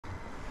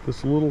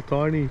This little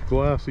tiny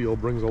glass eel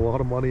brings a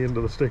lot of money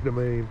into the state of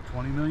Maine.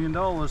 $20 million.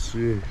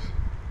 Jeez.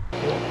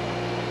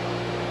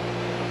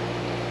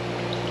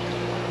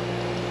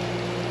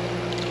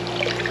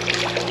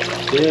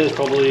 There's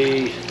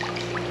probably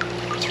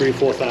 $3,000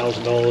 or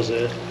 $4,000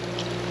 there.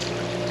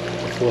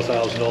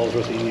 $4,000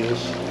 worth of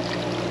eels.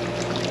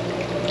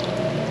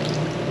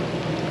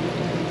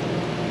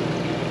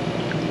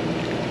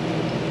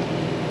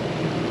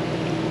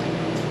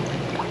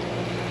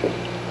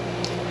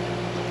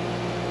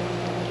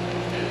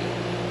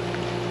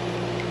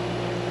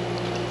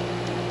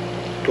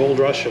 Gold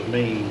Rush of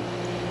Maine.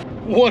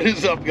 What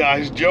is up,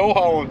 guys? Joe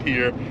Holland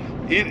here.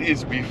 It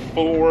is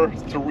before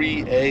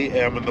 3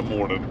 a.m. in the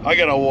morning. I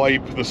gotta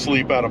wipe the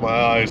sleep out of my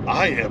eyes.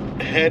 I am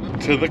heading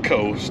to the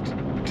coast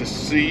to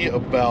see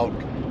about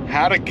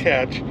how to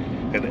catch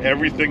and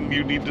everything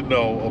you need to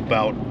know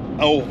about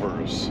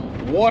Elvers.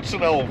 What's an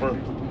Elver?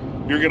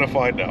 You're gonna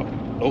find out.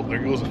 Oh, there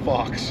goes a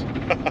fox.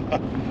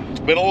 It's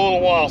been a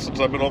little while since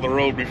I've been on the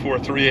road before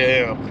 3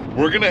 a.m.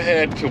 We're gonna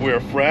head to where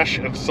fresh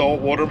and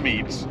salt water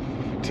meets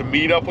to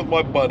meet up with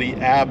my buddy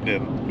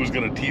Abden, who's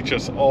going to teach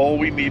us all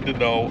we need to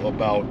know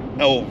about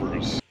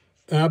Elvers.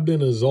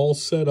 Abden is all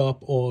set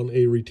up on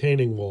a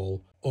retaining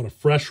wall on a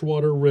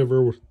freshwater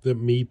river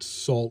that meets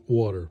salt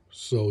water.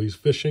 So he's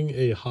fishing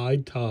a high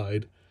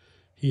tide.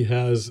 He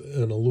has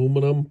an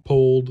aluminum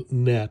poled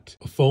net,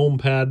 a foam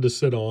pad to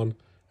sit on,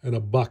 and a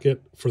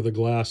bucket for the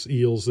glass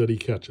eels that he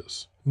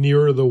catches.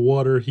 Nearer the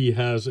water, he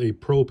has a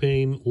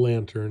propane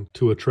lantern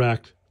to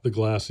attract the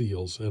glass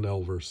eels and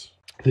Elvers.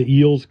 The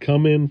eels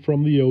come in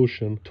from the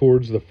ocean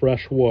towards the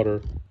fresh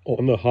water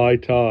on the high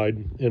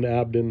tide, and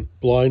Abden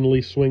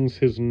blindly swings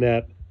his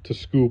net to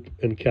scoop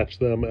and catch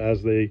them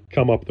as they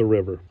come up the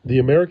river. The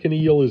American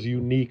eel is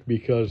unique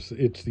because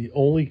it's the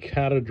only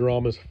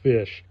catadromous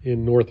fish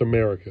in North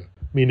America,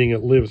 meaning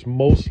it lives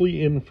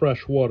mostly in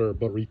fresh water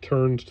but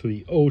returns to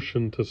the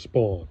ocean to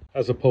spawn,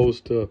 as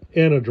opposed to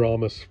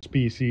anadromous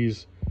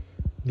species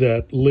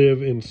that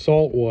live in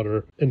salt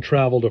water and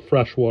travel to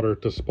freshwater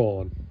to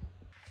spawn.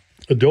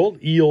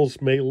 Adult eels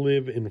may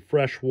live in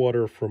fresh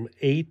water from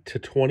 8 to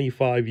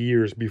 25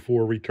 years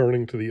before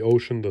returning to the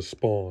ocean to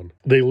spawn.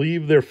 They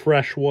leave their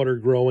freshwater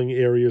growing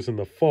areas in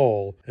the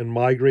fall and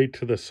migrate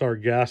to the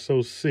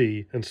Sargasso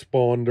Sea and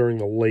spawn during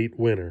the late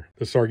winter.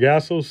 The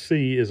Sargasso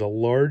Sea is a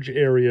large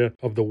area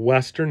of the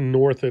western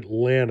North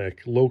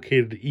Atlantic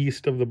located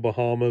east of the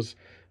Bahamas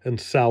and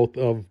south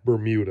of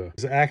Bermuda.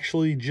 It's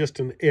actually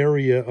just an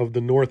area of the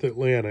North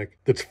Atlantic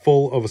that's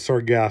full of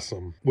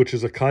sargassum, which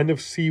is a kind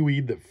of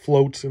seaweed that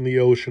floats in the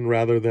ocean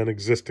rather than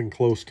existing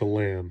close to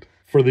land.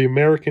 For the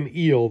American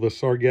eel, the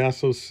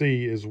Sargasso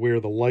Sea is where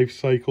the life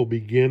cycle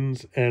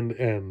begins and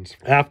ends.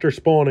 After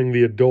spawning,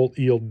 the adult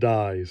eel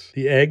dies.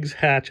 The eggs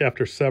hatch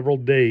after several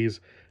days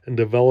and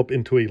develop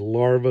into a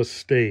larva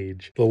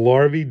stage. The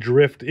larvae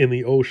drift in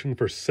the ocean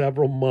for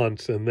several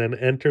months and then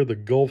enter the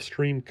Gulf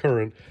Stream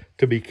current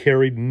to be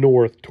carried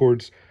north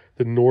towards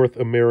the North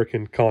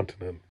American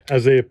continent.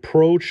 As they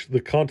approach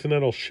the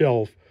continental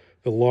shelf,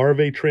 the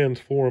larvae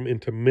transform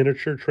into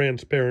miniature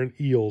transparent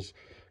eels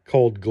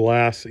called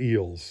glass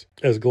eels.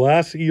 As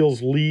glass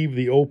eels leave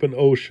the open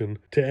ocean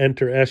to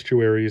enter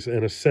estuaries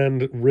and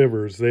ascend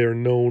rivers, they are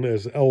known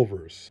as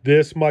Elvers.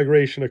 This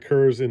migration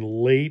occurs in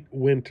late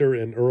winter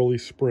and early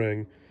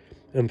spring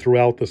and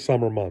throughout the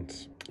summer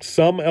months.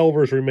 Some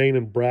Elvers remain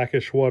in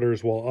brackish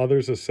waters while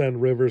others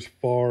ascend rivers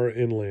far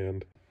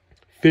inland.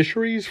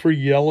 Fisheries for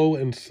yellow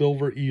and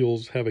silver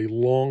eels have a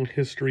long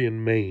history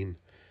in Maine,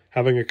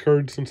 having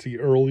occurred since the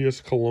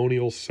earliest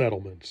colonial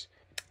settlements.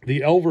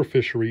 The Elver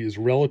fishery is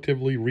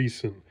relatively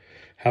recent,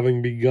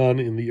 having begun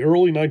in the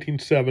early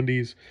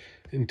 1970s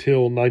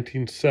until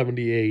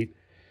 1978,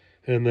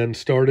 and then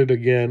started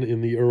again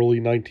in the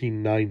early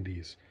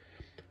 1990s.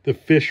 The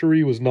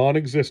fishery was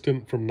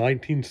non-existent from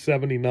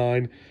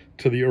 1979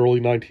 to the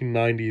early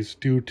 1990s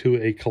due to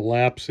a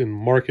collapse in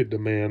market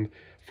demand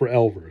for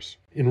Elvers.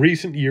 In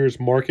recent years,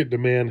 market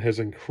demand has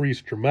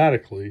increased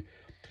dramatically.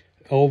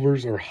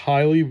 Elvers are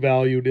highly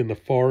valued in the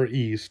Far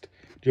East,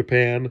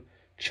 Japan,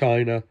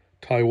 China,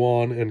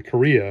 Taiwan, and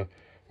Korea,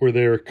 where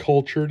they are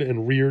cultured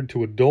and reared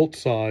to adult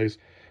size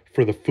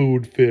for the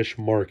food fish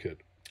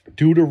market.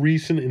 Due to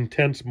recent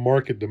intense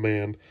market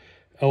demand,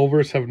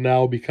 Elvers have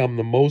now become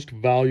the most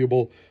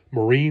valuable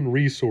marine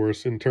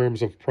resource in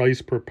terms of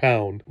price per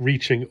pound,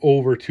 reaching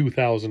over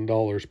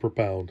 $2,000 per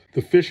pound.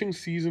 The fishing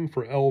season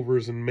for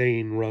Elvers in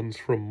Maine runs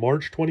from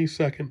March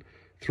 22nd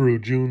through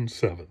June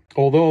 7th,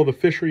 although the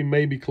fishery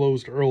may be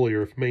closed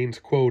earlier if Maine's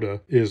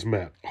quota is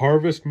met.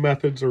 Harvest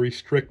methods are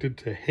restricted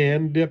to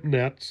hand-dip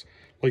nets,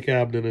 like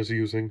Abden is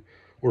using,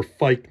 or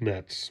fyke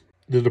nets.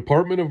 The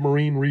Department of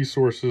Marine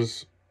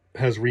Resources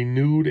has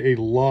renewed a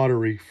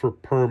lottery for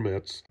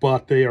permits,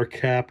 but they are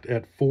capped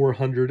at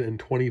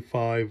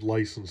 425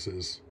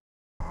 licenses.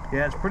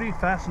 Yeah, it's a pretty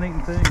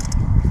fascinating thing.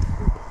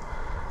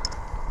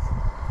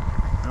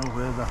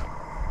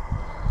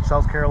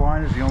 South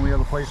Carolina is the only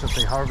other place that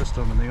they harvest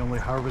them, and they only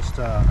harvest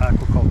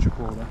aquaculture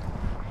quota.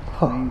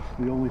 Maine's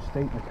the only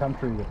state in the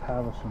country that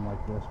harvests them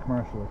like this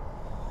commercially.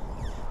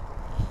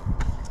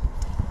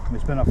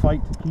 It's been a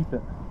fight to keep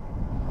it.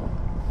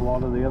 A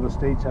lot of the other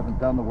states haven't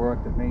done the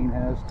work that Maine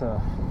has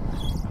to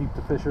keep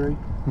the fishery.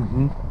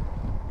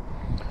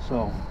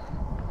 So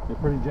they're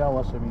pretty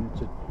jealous. I mean,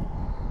 it's a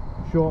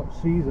short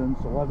season,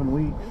 it's 11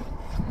 weeks,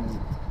 and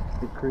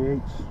it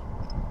creates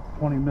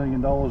 $20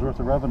 million worth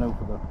of revenue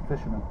for the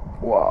fishermen.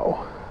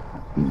 Wow.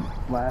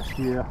 Last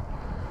year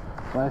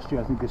I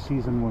think the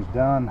season was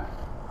done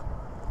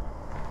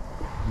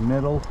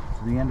middle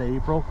to the end of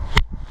April.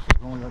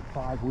 It was only like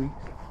 5 weeks.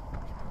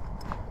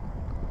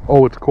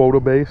 Oh, it's quota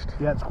based?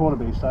 Yeah, it's quota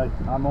based.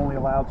 I'm only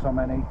allowed so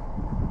many.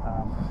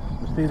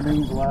 The state of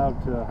Maine is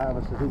allowed to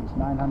harvest, I think it's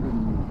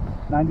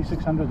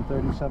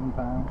 9,637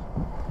 pounds.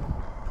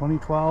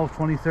 2012,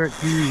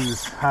 2013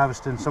 was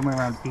harvesting somewhere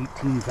around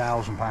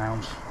 18,000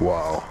 pounds.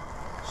 Wow.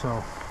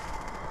 So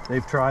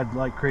they've tried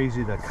like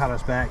crazy to cut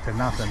us back to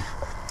nothing,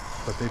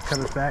 but they've cut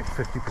us back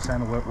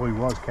 50% of what we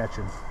was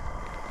catching.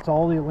 It's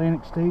all the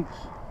Atlantic States.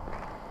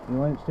 The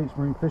Atlantic States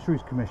Marine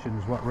Fisheries Commission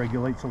is what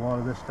regulates a lot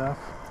of this stuff,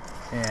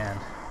 and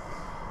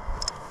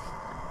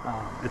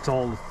it's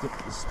all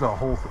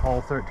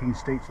 13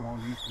 states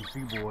along the eastern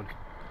seaboard.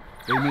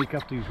 They make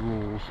up these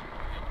rules.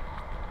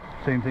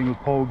 Same thing with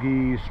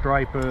pogies,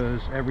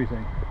 stripers,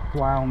 everything.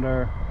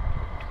 Flounder,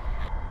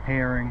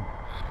 herring.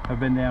 I've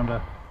been down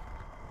to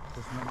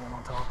this middle one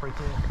on top right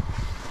there.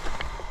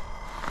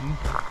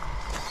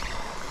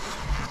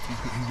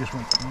 He just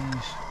went,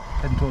 he's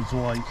heading towards the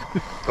light.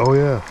 Oh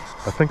yeah,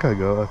 I think I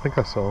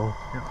saw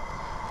him.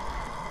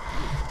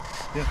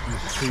 Yep,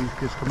 he's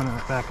just coming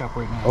back up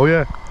right now. Oh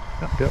yeah.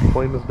 Yep,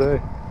 plain as day.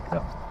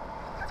 Yep.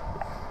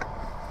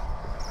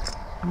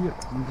 Yep,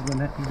 into the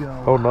net you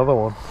go. Oh, another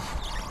one.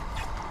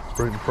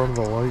 Right in front of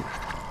the light.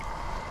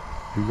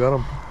 You got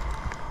him.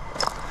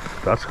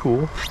 That's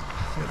cool.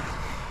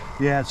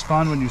 Yeah, it's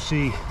fun when you'll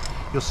see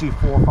 4,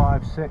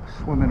 5, 6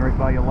 swimming right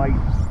by your light,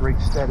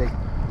 right steady.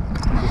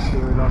 You just stay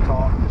right on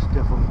top and just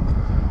different.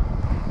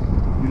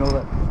 You know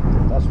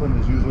that's when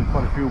there's usually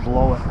quite a few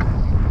below it.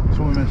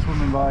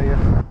 Swimming by you.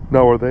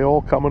 Now, are they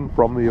all coming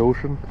from the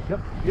ocean? Yep.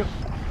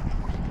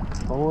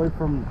 All the way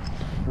from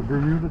the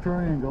Bermuda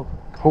Triangle.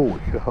 Holy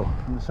cow.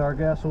 And the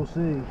Sargasso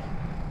Sea.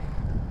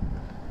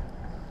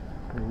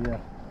 Yeah.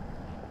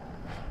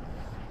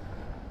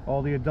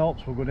 All the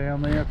adults will go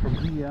down there from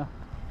here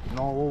and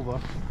all over,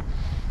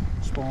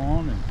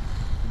 spawn, and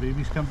the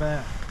babies come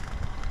back.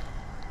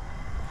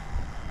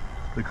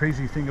 The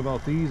crazy thing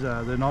about these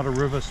are they're not a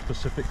river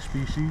specific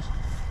species,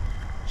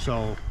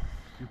 so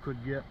you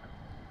could get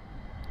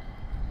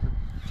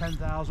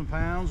 10,000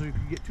 pounds or you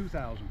could get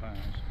 2,000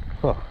 pounds.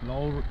 Huh. It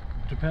all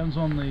depends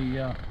on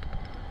the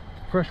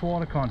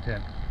freshwater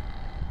content.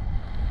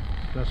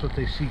 That's what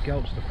they seek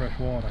out, is the fresh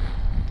water.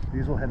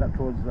 These will head up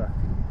towards the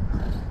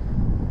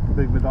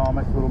Big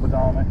Madomic, Little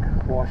Madomic,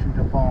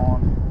 Washington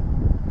Pond.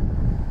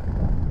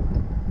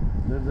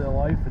 Live their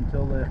life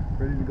until they're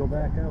ready to go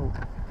back out.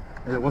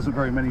 And there wasn't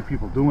very many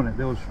people doing it.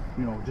 There was,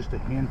 just a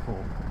handful.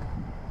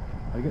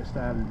 I got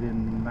started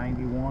in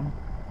 '91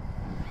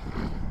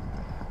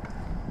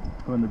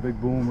 when the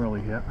big boom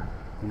really hit,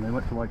 and they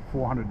went to like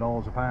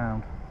 $400 a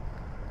pound.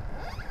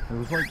 There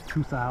was like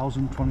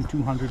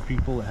 2,200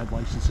 people that had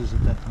licenses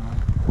at that time.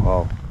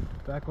 Wow.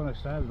 Back when I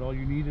started, all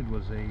you needed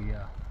was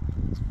a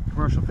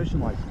commercial fishing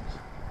license.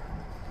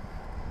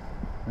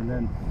 And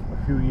then a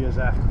few years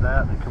after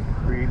that, they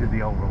created the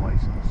Elver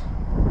license.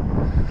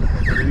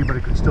 But anybody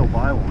could still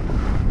buy one.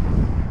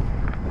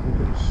 I think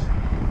it was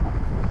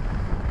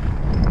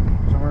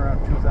somewhere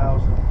around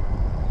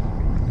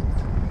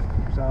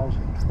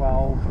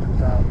 2012,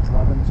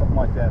 2011, something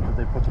like that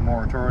they put the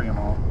moratorium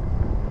on.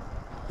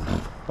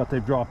 But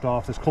they've dropped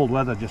off. This cold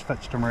weather just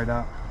fetched them right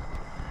up.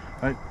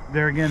 Right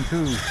there again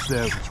too,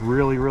 it's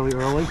really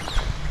early,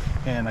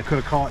 and I could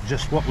have caught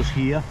just what was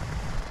here.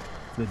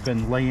 They've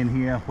been laying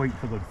here waiting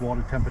for the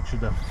water temperature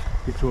to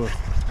get to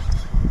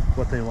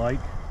what they like,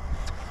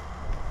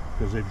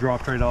 because they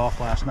dropped right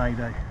off last night.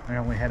 I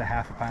only had a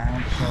half a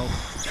pound, so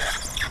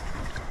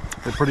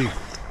they're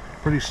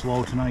pretty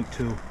slow tonight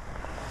too.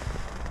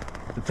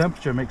 The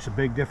temperature makes a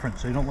big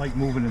difference. They don't like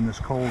moving in this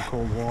cold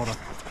water.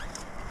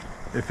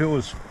 If it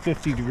was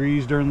 50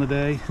 degrees during the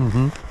day,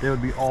 they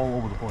would be all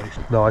over the place.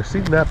 Now, I see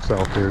nets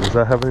out there. Does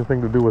that have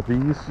anything to do with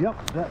these?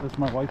 Yep, that was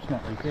my wife's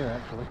net right there,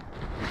 actually.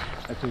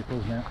 I take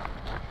those net.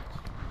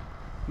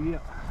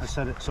 Yeah, I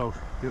set it so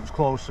it was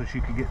close so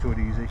she could get to it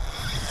easy.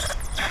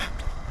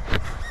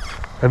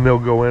 And they'll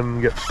go in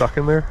and get stuck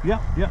in there? Yeah.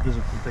 There's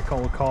what they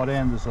call a caught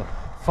end. There's a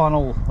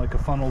funnel, like a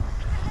funnel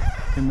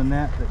in the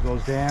net that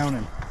goes down,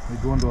 and they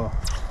go into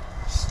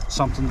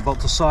something about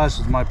the size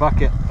of my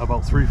bucket,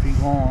 about 3 feet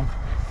long.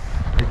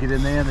 They get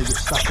in there and they get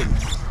stuck in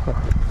there.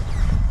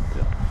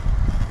 Yeah.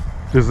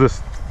 Is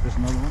this? There's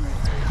another one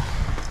right there.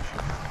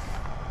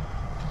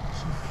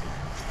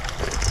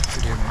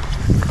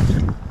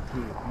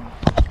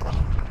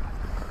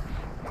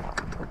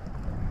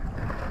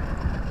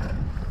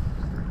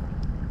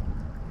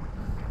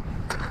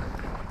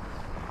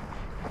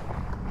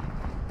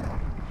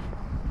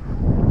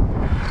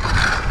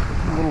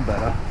 A little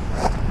better.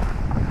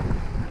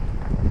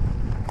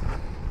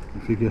 I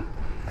figure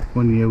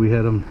One year we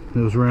had them, it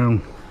was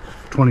around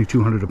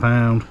 2,200 a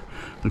pound,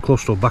 and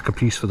close to $1 a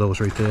piece for those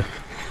right there.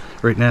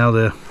 Right now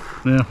they're,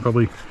 yeah,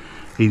 probably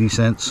 80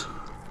 cents.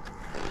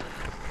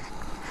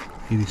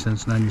 80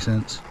 cents, 90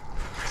 cents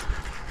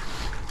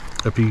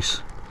a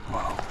piece.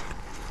 Wow.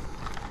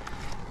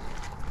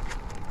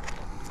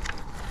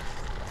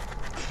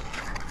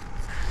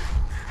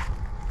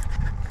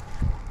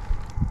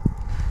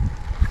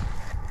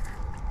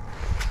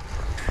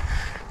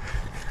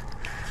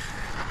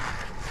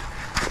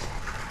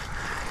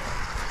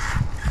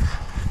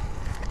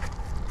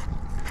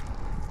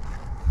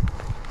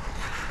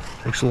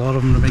 Takes a lot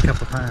of them to make up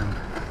a pound.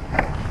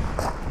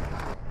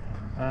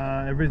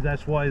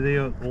 That's why they,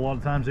 a lot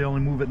of times they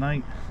only move at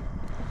night,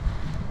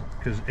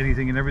 because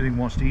anything and everything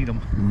wants to eat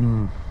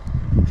them.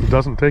 It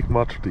doesn't take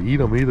much to eat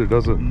them either,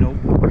 does it? Nope.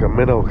 Like a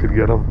minnow could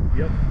get them.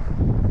 Yep.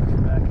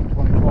 Back in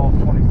 2012,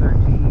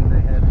 2013,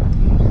 they had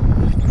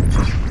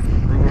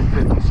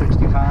 350,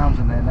 60 pounds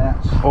in their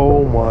nets.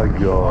 Oh my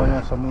god. Oh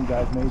yeah, some of them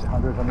guys made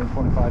 100,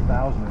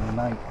 125,000 in a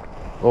night.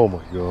 Oh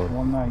my god.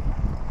 One night.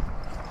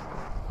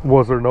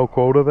 Was there no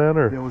quota then,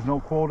 or? There was no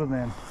quota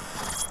then.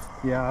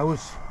 Yeah,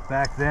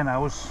 back then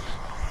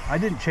I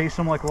didn't chase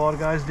them like a lot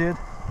of guys did.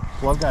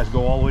 A lot of guys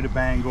go all the way to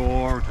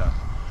Bangor, to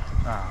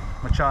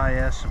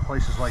Machias and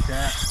places like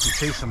that, and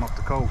chase them up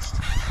the coast.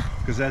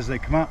 Because as they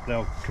come up,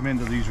 they'll come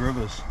into these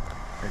rivers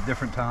at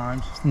different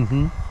times.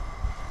 And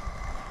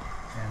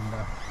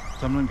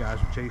some of them guys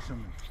would chase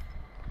them and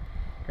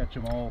catch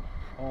them all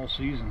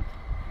season.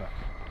 But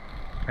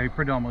I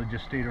predominantly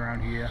just stayed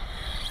around here,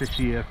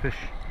 fish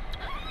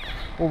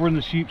over in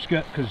the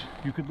Sheepscut, because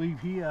you could leave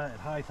here at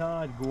high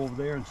tide, go over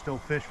there and still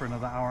fish for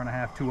another hour and a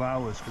half, 2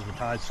 hours, because the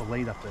tide's so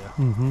late up there.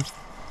 And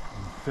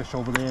fish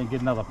over there and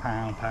get another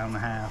pound and a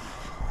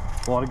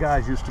half. A lot of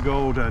guys used to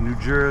go to New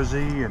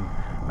Jersey and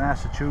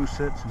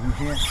Massachusetts and New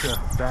Hampshire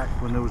back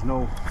when there was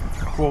no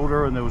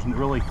quota and there was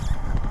really,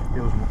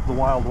 it was the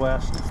Wild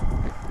West. They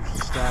used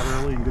to start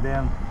early and go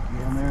down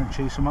there and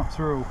chase them up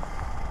through.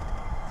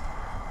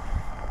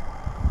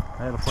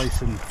 I had a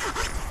place in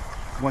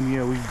one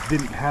year we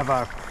didn't have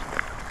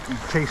we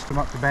chased them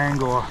up to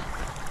Bangor,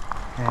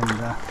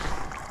 and I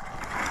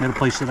had a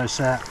place that I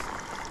sat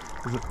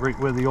right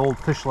where the old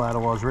fish ladder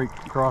was, right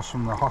across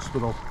from the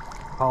hospital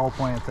power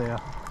plant there.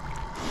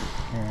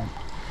 And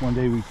one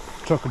day we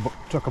took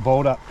a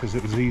boat up because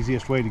it was the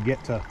easiest way to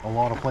get to a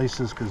lot of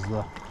places, because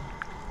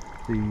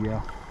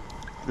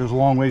there's a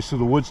long ways through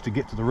the woods to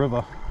get to the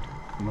river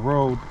from the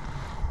road,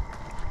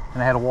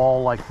 and I had a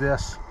wall like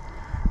this.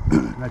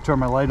 And I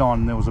turned my light on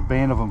and there was a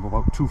band of them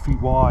about 2 feet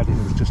wide, and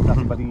it was just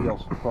nothing but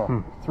eels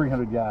for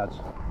 300 yards.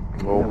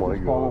 Oh my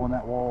god. Following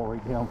that wall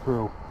right down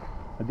through.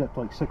 I did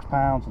like 6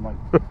 pounds in like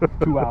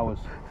 2 hours.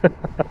 It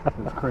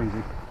was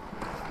crazy.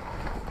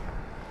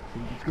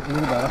 It's getting a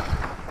little better.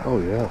 Oh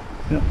yeah.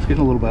 Yeah, it's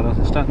getting a little better.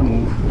 It's starting to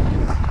move.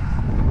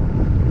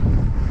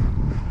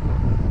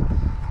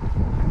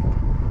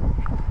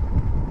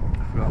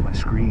 I forgot my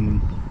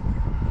screen.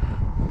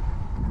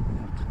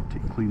 I'll have to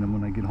clean them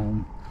when I get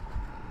home.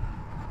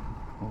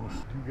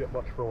 Do you get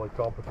much for like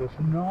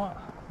competition?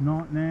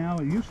 Not now.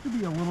 It used to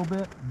be a little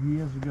bit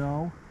years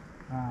ago.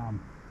 A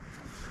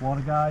lot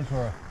of guys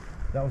were.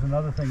 That was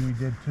another thing we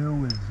did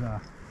too. Is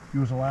you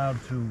was allowed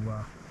to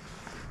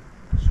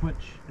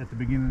switch at the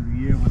beginning of the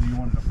year whether you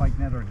wanted a fight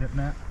net or a dip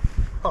net.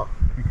 Huh.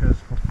 Because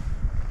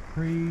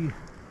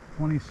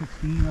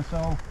pre-2016 or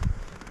so,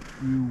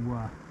 you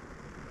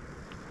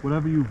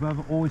whatever you've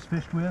ever always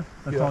fished with,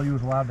 that's all you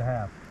was allowed to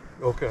have.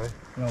 Okay.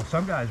 You know,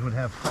 some guys would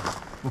have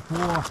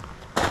before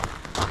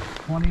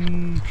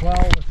 2012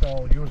 or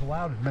so, you was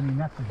allowed as many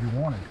nets as you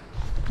wanted.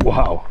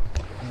 Wow.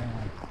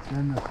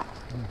 And then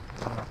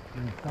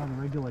they started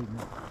regulating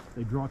it.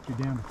 They dropped you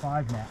down to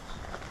 5 nets.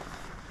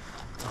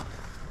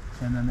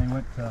 And then they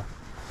went to,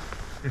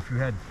 if you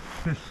had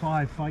fished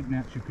 5 fight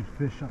nets, you could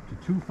fish up to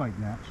 2 fight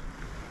nets.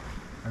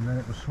 And then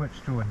it was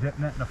switched to a dip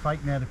net and a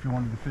fight net if you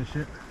wanted to fish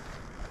it.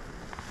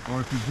 Or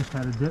if you just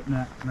had a dip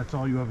net and that's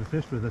all you ever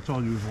fished with, that's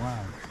all you was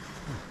allowed.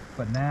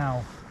 But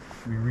now,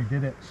 we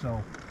redid it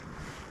so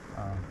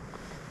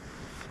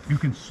you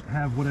can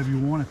have whatever you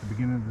want at the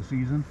beginning of the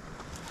season,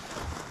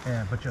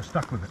 but you're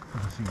stuck with it for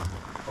the season.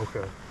 Okay.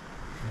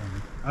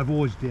 And I've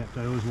always dipped.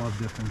 I always loved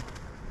dipping.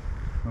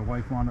 My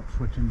wife wound up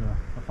switching to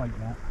a fight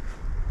net.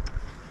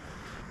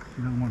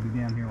 She doesn't want to be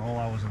down here all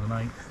hours of the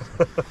night.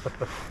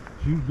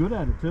 She's good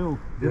at it too.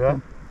 Dipping. Yeah.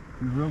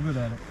 She's real good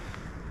at it.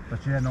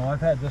 But yeah, no,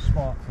 I've had this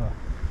spot for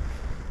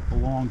a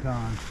long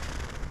time.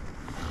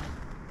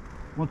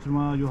 Once in a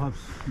while you'll have,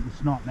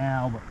 it's not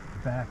now, but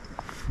back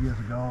years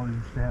ago, you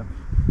used to have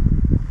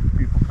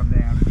people come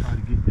down and try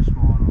to get your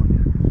spot on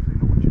you because they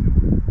know what you're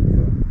doing.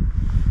 Yeah.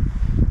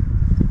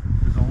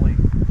 There's only,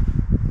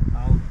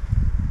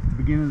 at the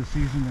beginning of the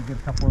season, I get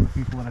a couple other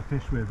people that I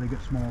fish with. They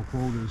get small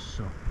quotas,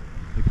 so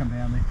they come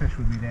down, they fish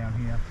with me down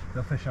here.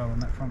 They'll fish out on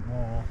that front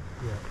wall.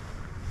 Yeah.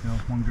 You know,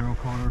 one girl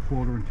caught her a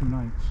quota in 2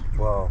 nights.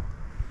 Wow.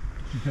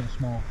 She's got a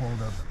small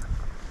quota.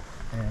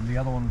 And the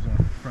other one was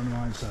a friend of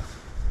mine's a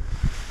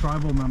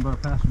tribal member,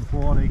 passing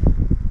 40.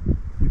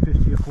 He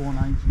fished here 4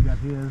 nights, he got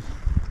his.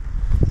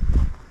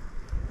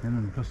 And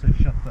then because they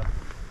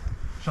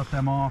shut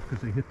them off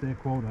because they hit their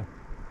quota.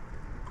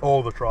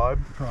 Oh, the tribe?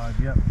 Tribe,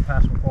 yep.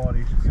 Passable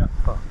parties, yep.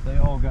 Huh. They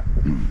all got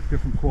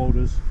different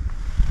quotas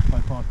by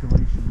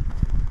population.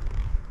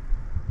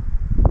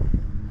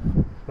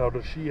 Now,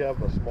 does she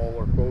have a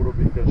smaller quota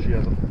because she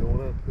hasn't been doing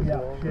it as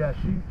long? Yeah,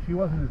 she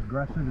wasn't as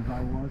aggressive as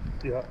I was.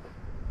 Yeah.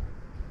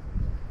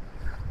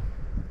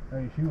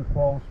 Hey, she was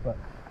close, but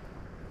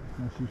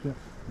you know, she hit,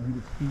 I think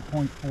it's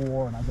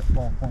 8.4 and I got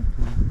 12.2.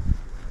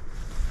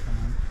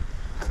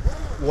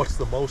 What's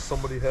the most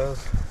somebody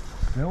has?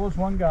 There was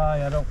one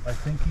guy, I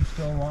think he's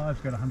still alive,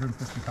 he's got a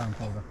 150-pound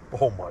quota.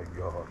 Oh my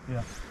God.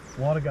 Yeah,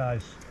 a lot of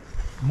guys.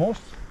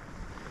 Most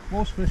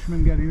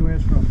fishermen get anywhere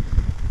from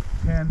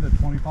 10 to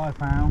 25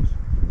 pounds,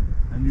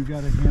 and you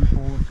got a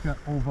handful that's got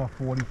over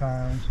 40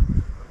 pounds,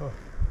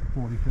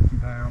 40, 50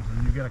 pounds,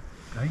 and you got,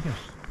 I think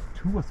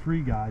it's 2 or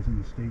 3 guys in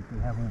the state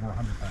that have over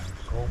 100 pounds.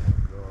 Oh my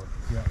God.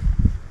 Yeah.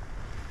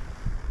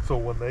 So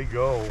when they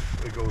go,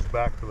 it goes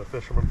back to the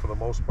fishermen for the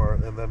most part,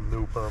 and then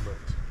new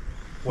permits.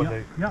 When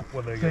they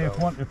Say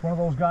get out. if one of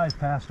those guys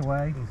passed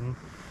away,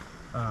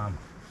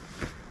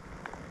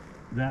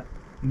 that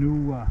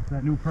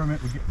new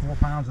permit would get 4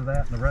 pounds of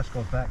that, and the rest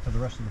goes back to the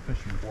rest of the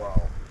fishermen.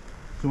 Wow.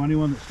 So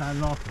anyone that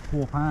started off with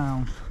 4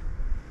 pounds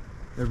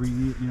every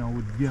year, you know,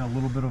 would get a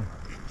little bit of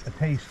a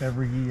taste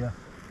every year.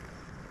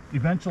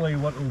 Eventually,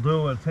 what it'll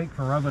do, it'll take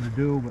forever to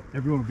do, but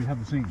everyone will have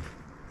the same.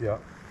 Yeah.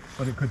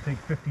 But it could take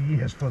 50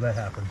 years before that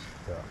happens.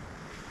 Yeah.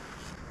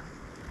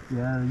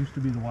 Yeah, there used to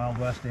be the Wild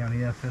West down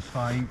here, fist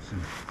fights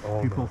and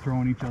people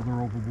throwing each other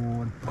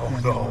overboard. Oh,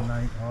 At the end of the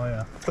night. Oh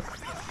yeah.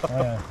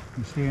 Oh yeah.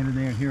 You're standing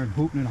there and hearing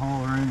hooting and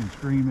hollering and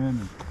screaming,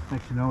 and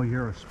next you know you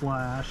hear a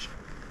splash.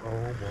 Oh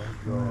my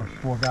gosh.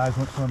 4 guys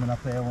went swimming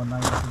up there one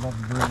night up above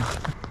the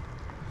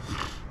bridge.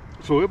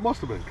 So it must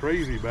have been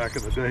crazy back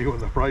in the day when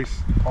the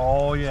price.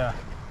 Oh yeah.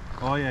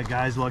 Oh yeah,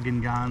 guys lugging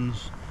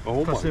guns. Oh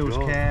my Plus it was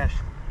God. cash.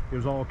 It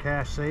was all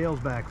cash sales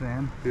back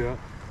then. Yeah.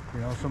 You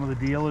know, some of the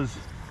dealers,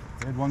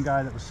 they had one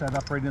guy that was set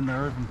up right in the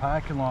urban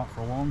parking lot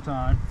for a long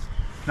time.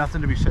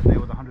 Nothing to be sitting there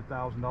with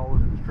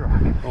 $100,000 in his truck.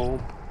 Oh.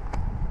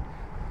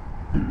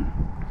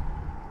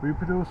 We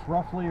produce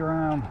roughly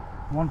around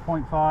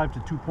 1.5 to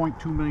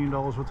 2.2 million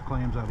dollars worth of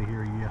clams out of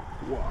here a year.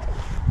 Wow.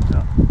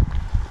 Yeah.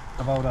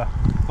 About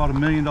 $1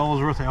 million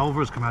worth of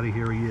Elvers come out of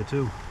here a year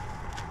too.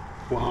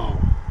 Wow.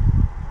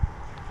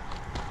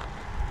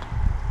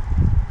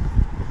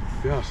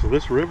 Yeah, so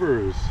this river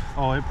is...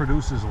 Oh, it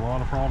produces a lot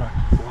of product.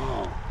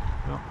 Wow.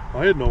 Yep.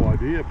 I had no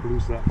idea it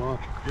produced that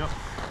much. Yep.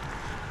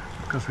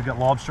 Because we got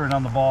lobstering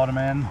on the bottom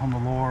end, on the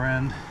lower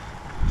end.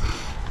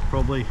 That's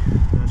probably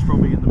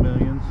in the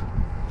millions.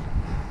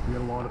 We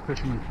got a lot of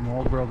fishermen from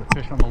Waldboro that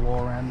fish on the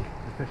lower end.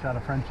 They fish out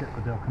of Friendship,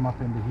 but they'll come up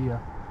into here.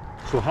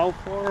 So how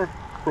far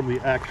from the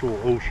actual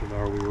ocean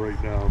are we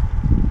right now?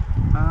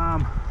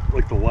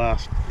 Like the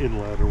last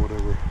inlet or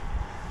whatever.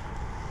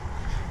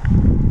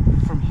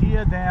 From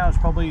here down, it's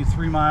probably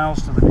 3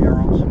 miles to the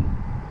Narrows.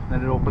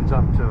 Then it opens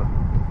up to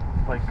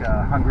like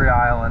Hungry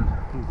Island.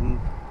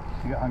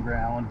 You got Hungry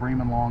Island,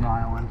 Bremen, Long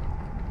Island.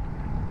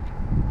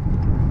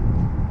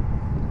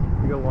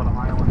 You got a lot of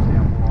islands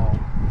down below.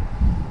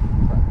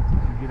 But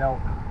you get out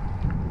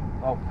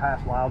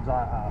past Loud's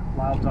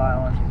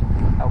Island,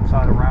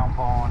 outside of Round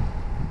Pond.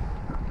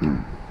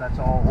 That's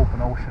all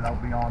open ocean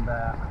out beyond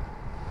that.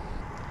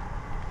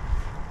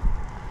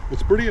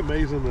 It's pretty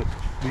amazing that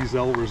these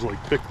Elvers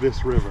like pick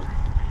this river.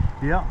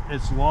 Yeah,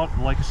 it's a lot,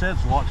 like I said,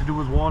 it's a lot to do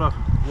with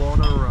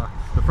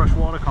the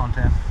freshwater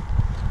content.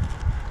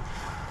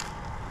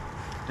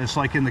 It's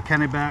like in the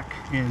Kennebec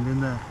and in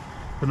the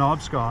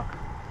Penobscot.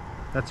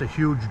 That's a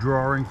huge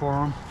drawing for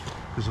them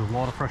because a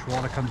lot of fresh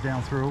water comes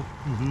down through.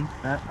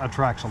 That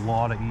attracts a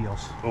lot of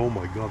eels. Oh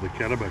my God, the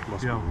Kennebec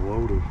must be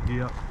loaded.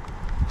 Yeah.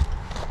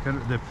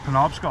 The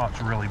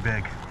Penobscot's really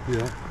big.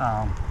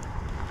 Yeah.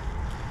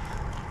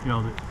 You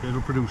know,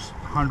 it'll produce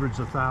hundreds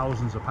of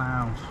thousands of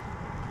pounds.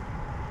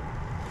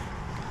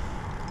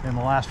 In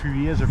the last few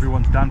years,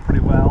 everyone's done pretty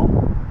well.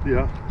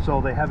 Yeah.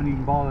 So they haven't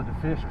even bothered to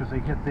fish because they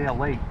get there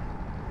late,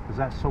 because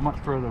that's so much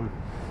further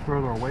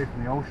away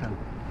from the ocean.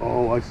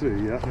 Oh, I see.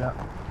 Yeah.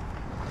 Yeah.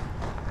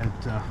 And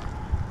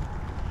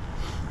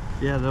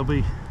yeah, they'll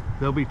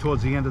be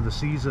towards the end of the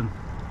season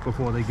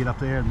before they get up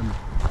there in the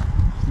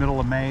middle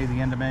of May,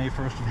 the end of May,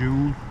 1st of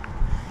June.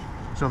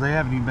 So they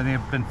haven't even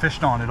been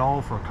fished on at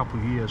all for a couple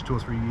of years, 2 or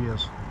 3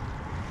 years.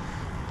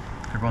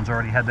 Everyone's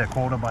already had their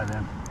quota by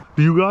then.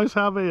 Do you guys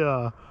have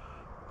a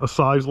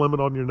size limit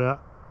on your net?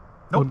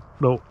 Nope.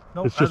 No.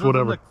 It's just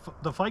whatever.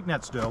 The flake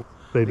nets do.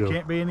 They do.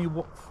 Can't be any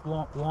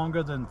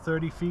longer than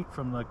 30 feet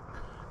from the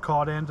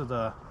caught end to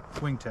the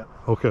wingtip.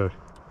 Okay.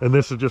 And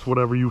this is just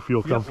whatever you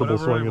feel comfortable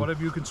swinging.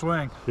 Whatever you can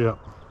swing. Yeah.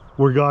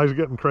 Were guys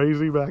getting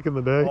crazy back in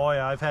the day? Oh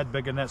yeah, I've had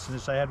bigger nets than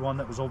this. I had one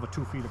that was over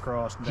 2 feet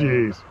across.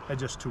 Jeez. They're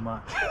just too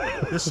much.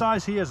 This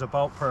size here is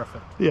about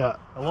perfect. Yeah.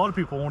 A lot of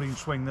people won't even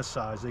swing this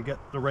size. They get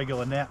the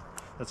regular net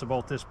that's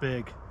about this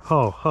big.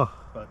 Oh, huh.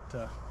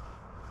 But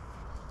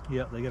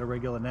yeah, they get a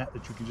regular net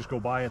that you can just go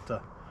buy at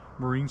the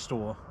marine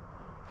store.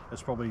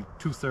 It's probably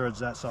 2/3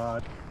 that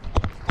side.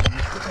 And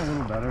this Getting a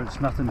little better. It's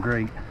nothing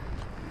great.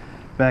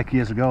 Back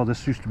years ago,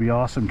 this used to be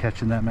awesome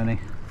catching that many,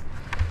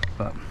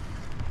 but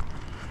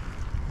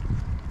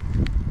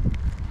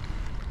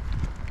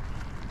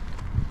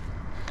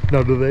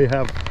now, do they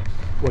have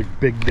like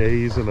big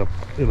days in a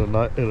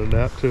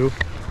net too?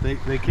 they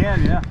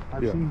can, yeah.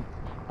 Yeah.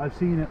 I've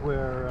seen it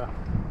where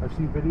I've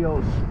seen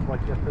videos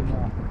like up in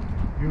the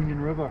Union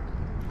River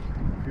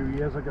a few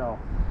years ago.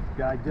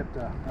 Guy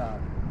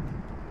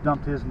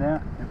dumped his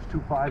net. It was 2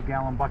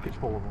 5-gallon buckets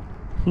full of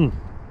them.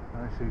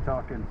 So you're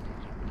talking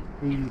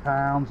 80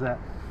 pounds at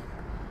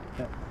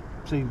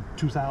say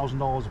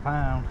 $2,000 a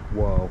pound.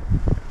 Wow.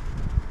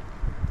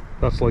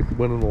 That's like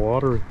winning the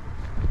lottery.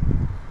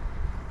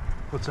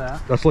 What's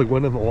that? That's like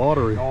winning the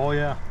lottery. Oh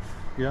yeah,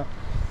 yeah.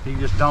 He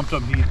just dumped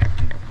them. He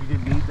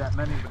didn't need that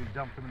many, but he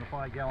dumped them in a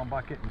 5-gallon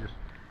bucket and just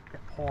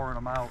kept pouring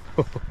them out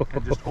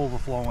and just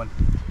overflowing.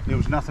 There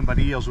was nothing but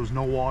eels. There was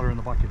no water in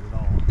the bucket at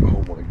all.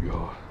 Oh my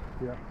God.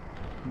 Yeah.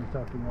 You're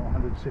talking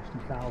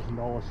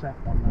 $160,000 set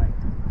one night.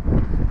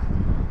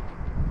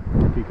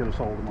 He could have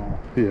sold them all.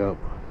 Yeah.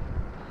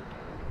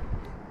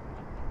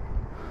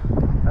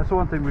 That's the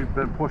one thing we've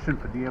been pushing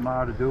for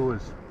DMR to do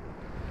is,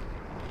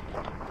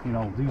 you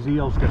know, these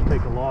eels got to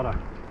take a lot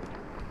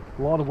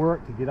of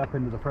work to get up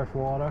into the fresh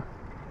water,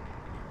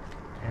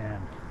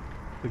 and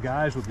the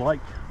guys would like,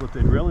 what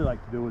they'd really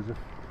like to do is if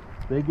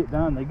they get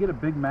done, they get a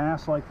big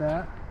mass like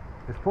that,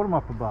 just put them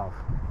up above.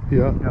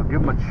 Yeah. You know,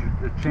 give them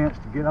a chance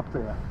to get up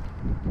there.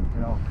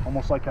 You know,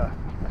 almost like a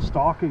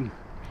stalking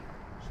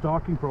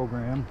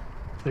program.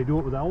 They do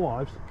it with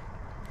alewives.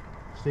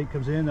 State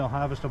comes in, they'll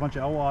harvest a bunch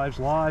of alewives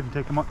live and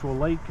take them up to a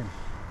lake and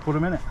put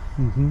them in it.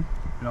 You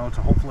know,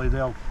 so hopefully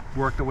they'll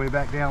work their way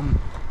back down.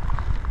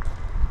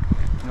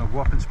 You know, go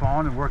up and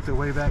spawn and work their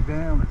way back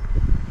down.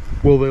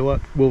 Will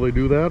they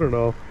do that or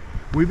no?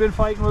 We've been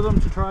fighting with them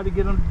to try to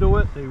get them to do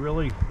it. They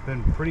really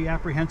been pretty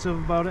apprehensive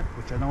about it,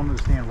 which I don't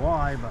understand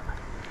why, but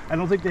I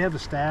don't think they have the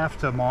staff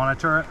to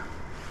monitor it.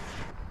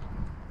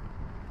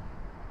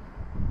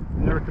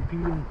 And they're a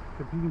competing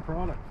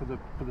product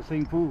for the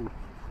same food.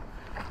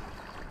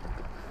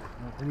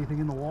 Anything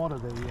in the water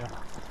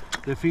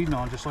they're feeding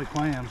on, just like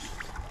clams.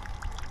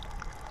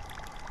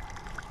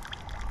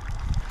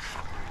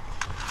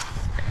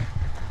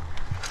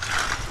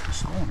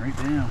 It's going right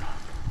down.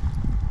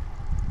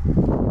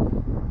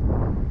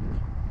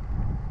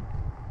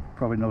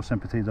 Probably no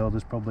sympathy though.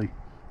 There's probably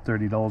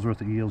 $30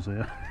 worth of eels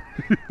there.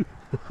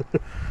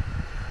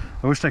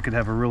 I wish I could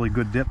have a really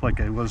good dip like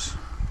I was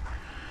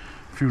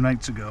a few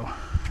nights ago.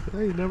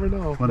 Hey, you never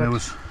know. When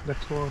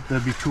next one,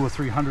 there'd be 200 or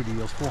 300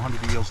 eels,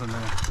 400 eels in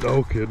there.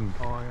 No kidding.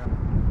 Oh yeah.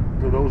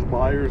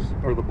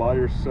 Are the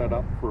buyers set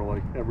up for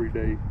like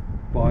everyday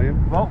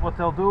buying? Well, what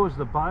they'll do is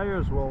the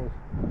buyers will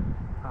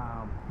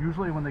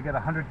usually when they get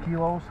 100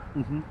 kilos,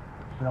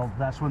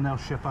 that's when they'll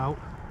ship out.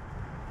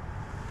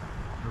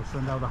 They'll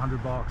send out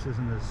 100 boxes,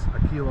 and there's a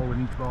kilo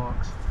in each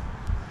box,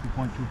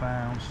 2.2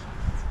 pounds.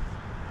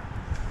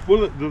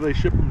 Do they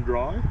ship them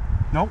dry?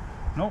 Nope.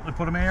 Nope, they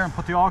put them in air and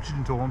put the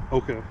oxygen to them.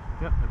 Okay.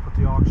 Yep, they put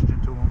the oxygen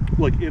to them.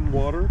 Like in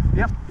water?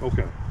 Yep.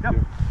 Okay. Yep.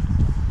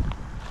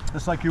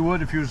 Just like you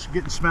would if you was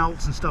getting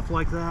smelts and stuff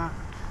like that.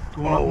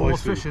 Going up and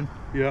fishing.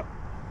 Yeah.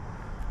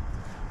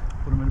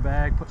 Put them in a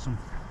bag, put some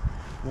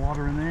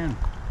water in there. And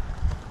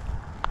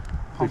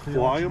they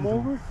fly them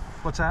over?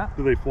 What's that?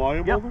 Do they fly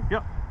them over?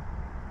 Yep.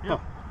 Yep.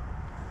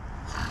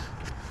 Huh.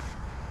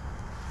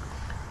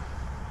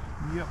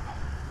 Yep.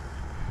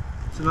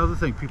 It's another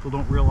thing people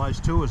don't realize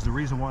too is the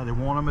reason why they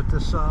want them at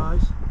this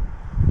size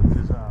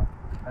is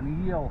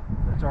an eel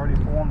that's already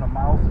formed a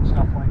mouth and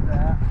stuff like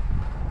that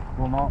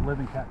will not live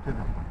in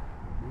captivity.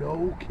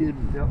 No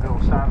kidding.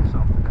 It'll starve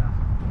itself to death.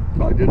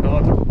 I did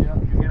not. Yeah,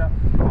 you get up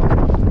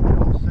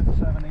to 6,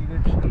 7, 8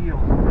 inch eel,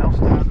 they'll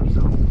starve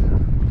themselves to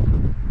death.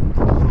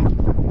 So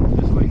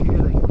this way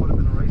here they can put them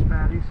in the rice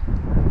paddies,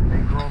 they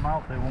can grow them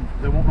out, they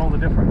won't know the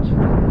difference.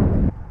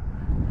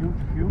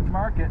 Huge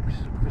market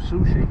for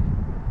sushi.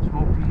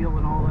 Smoked eel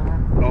and all that.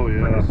 Oh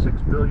yeah. Like a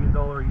 $6 billion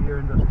a year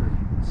industry.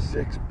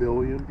 $6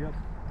 billion? Yep.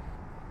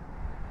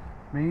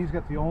 Maine's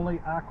got the only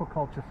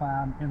aquaculture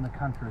farm in the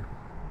country.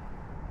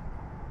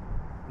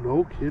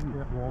 No kidding.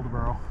 Yep,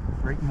 Waldoboro.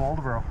 Right in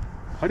Waldoboro.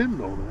 I didn't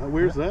know that.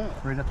 Where's that?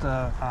 Right at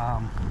the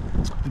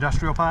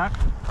industrial park.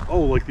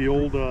 Oh, like the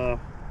old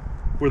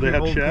where they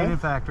had old shad? canning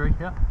factory.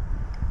 Yep.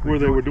 Where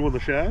they were doing the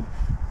shad?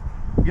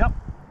 Yep.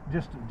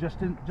 Just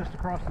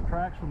across the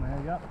tracks from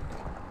there. Yep.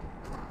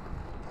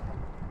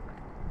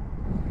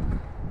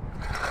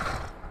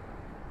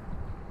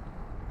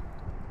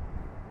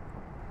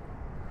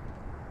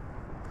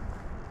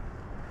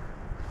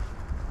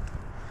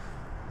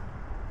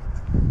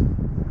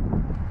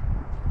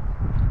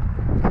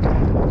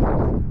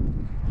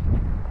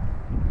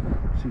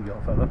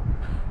 Seagull feather.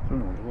 I don't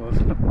know what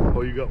it was.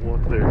 Oh, you got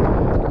one there.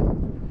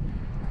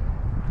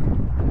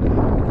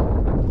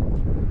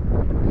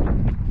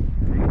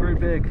 Ain't very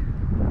big.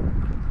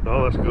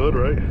 Oh, that's good,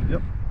 right?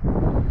 Yep.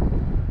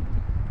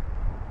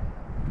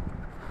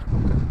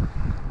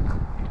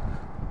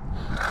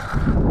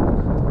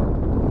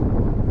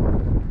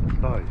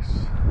 Nice.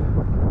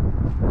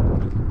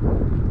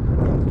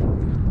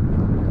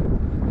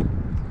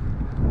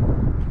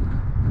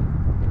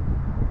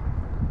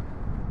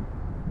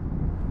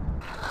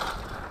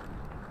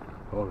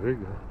 you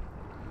go.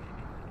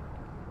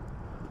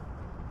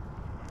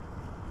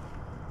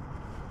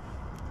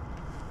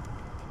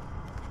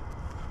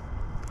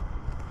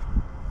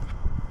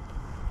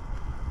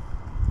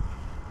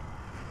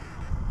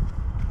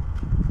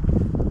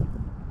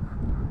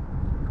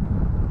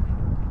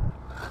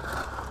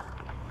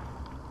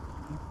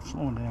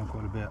 Slowing down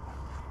quite a bit.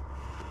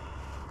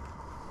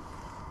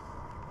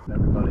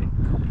 Everybody,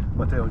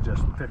 but there were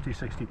just 50,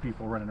 60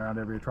 people running around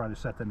everywhere trying to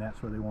set the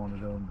nets where they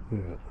wanted them. Yeah.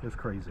 It was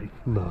crazy.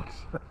 Nuts.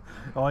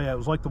 Oh yeah, it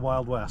was like the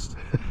Wild West.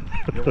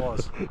 It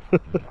was.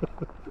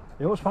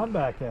 It was fun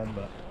back then,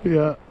 but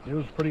yeah, it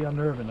was pretty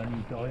unnerving. I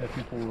mean, oh yeah,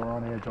 people were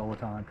on edge all the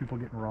time. People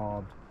getting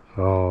robbed.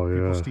 Oh yeah.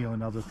 People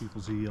stealing other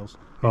people's eels.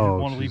 You Oh,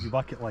 didn't want to leave geez. your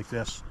bucket like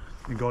this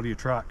and go to your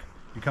truck.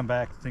 You come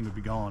back, the thing would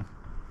be gone.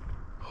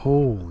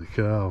 Holy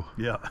cow.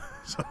 Yeah.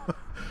 So,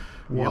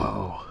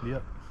 Wow.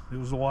 Yep. It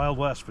was the Wild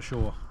West for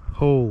sure.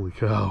 Holy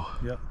cow.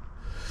 Yep.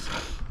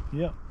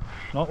 Yep.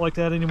 Not like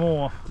that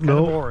anymore. Kind No.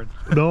 of boring.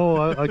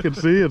 No, I can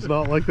see it's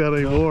not like that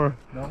anymore.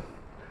 No.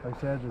 Like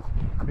I said,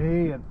 it's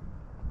me and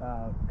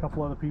a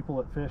couple other people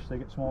that fish. They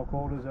get small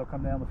quotas. They'll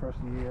come down the first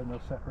of the year and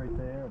they'll set right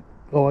there.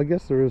 Oh, I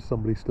guess there is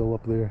somebody still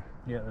up there.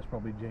 Yeah, that's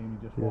probably Jamie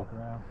just Yeah. walking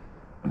around.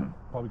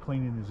 Probably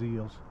cleaning his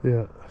eels.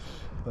 Yeah.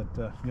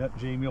 But yeah,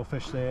 Jamie will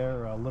fish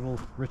there. Little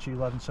Richie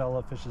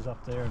Levenseller fishes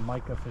up there, and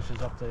Micah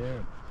fishes up there.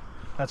 And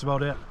that's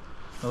about it.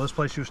 Now this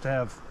place used to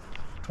have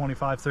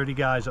 25, 30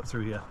 guys up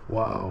through here.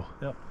 Wow.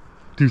 Yep.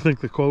 Do you think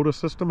the quota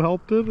system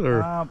helped it,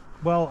 or?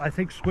 Well, I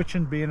think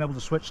being able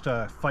to switch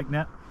to fight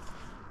net.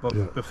 But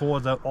Yeah.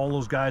 before all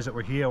those guys that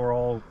were here were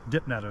all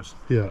dip netters.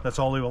 Yeah. That's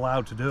all they were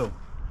allowed to do.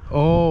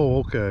 Oh,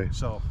 okay.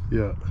 So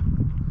Yeah.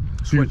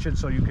 switching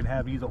so you can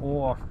have either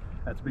or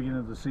at the beginning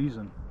of the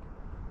season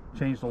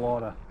changed a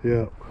lot of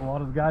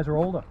the guys are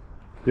older.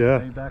 Yeah. I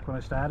mean, back when I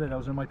started, I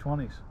was in my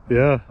 20s.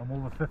 Yeah. I'm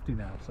over 50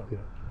 now, so. Yeah.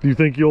 Do you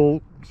think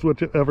you'll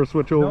ever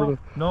switch over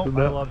to? No, to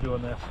I that? love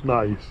doing this.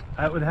 Nice.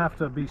 That would have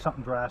to be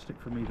something drastic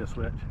for me to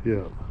switch.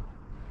 Yeah.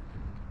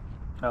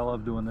 I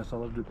love doing this. I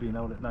love being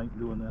out at night and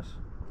doing this.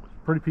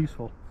 Pretty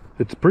peaceful.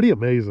 It's pretty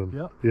amazing.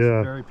 Yep. Yeah.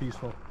 It's very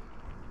peaceful.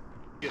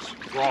 It gets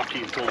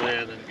rocky until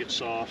then, and it gets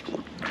soft.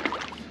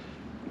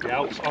 Yeah,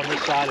 out on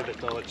this side of it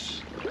though,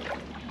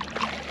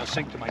 I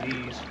sink to my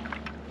knees.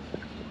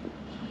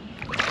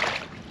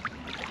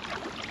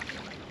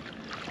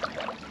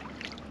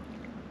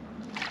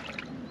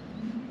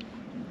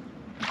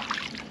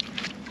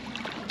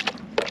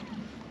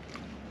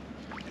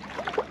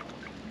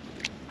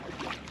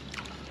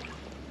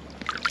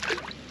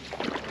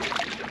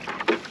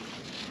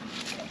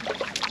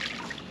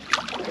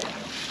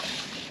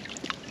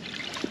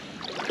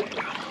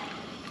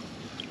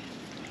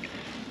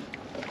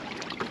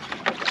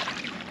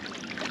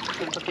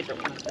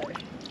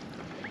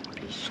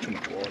 There's too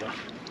much water.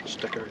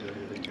 Sticker,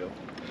 there you go.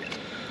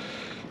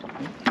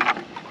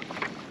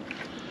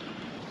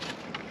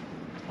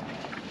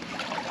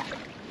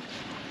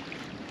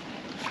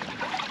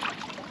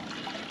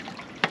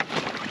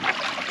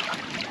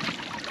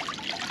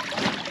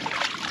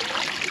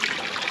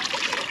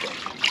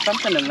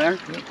 Something in there.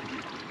 Yep.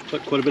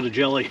 Put quite a bit of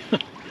jelly.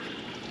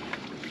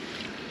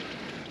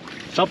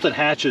 Something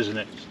hatches in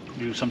it.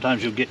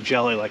 Sometimes you'll get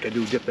jelly like I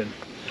do dipping.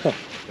 Huh.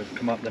 It'll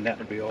come up, the net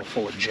will be all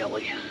full of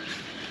jelly.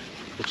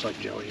 Looks like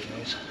jelly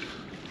anyways.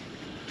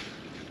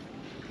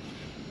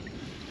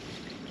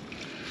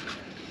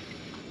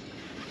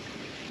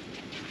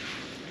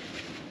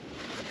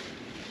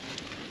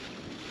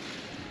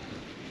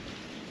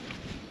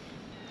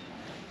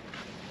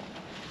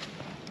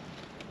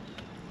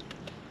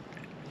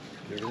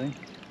 Everything?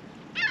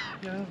 Yeah,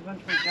 there's a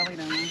bunch of jelly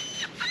down there.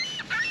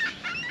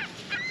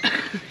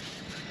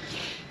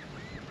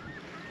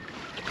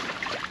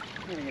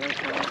 There you go,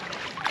 Charlie.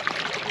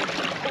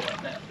 Pull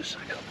that net, just a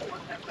couple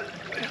of that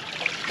back there.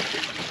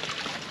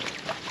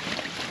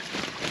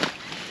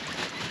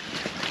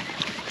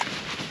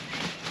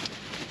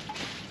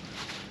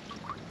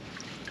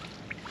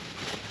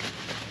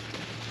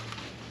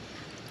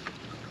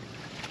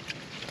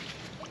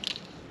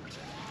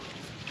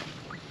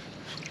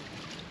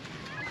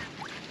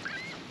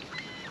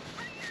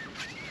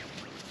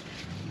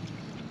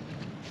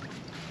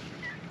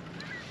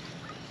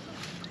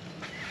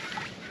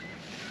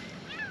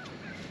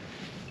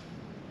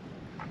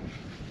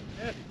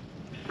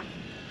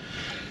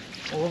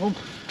 All of them?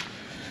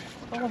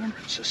 All of them.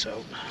 Rinse this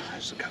out.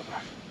 There's the cover.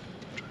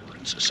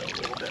 Rinse this out a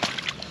little bit.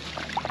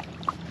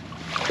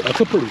 That's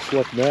a pretty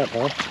slick net,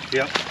 huh?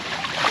 Yep.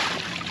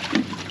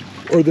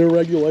 Are there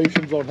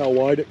regulations on how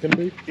wide it can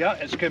be? Yeah,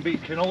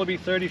 can only be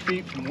 30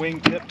 feet from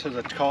wingtip to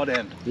the cod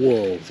end.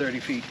 Whoa. 30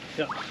 feet.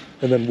 Yeah.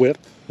 And then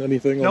width?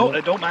 Anything? No, on that?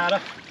 it don't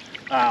matter.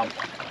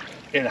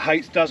 And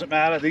height doesn't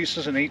matter. This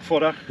is an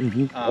 8-footer.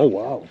 Oh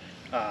wow.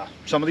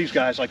 Some of these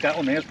guys, like that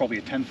one there, is probably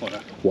a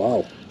 10-footer.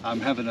 Wow. I'm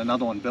having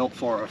another one built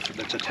for her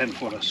that's a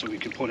 10-footer, so we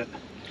can put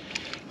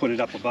it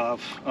up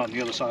above on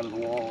the other side of the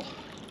wall.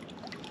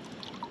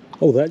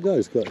 Oh, that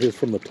guy's got his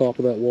from the top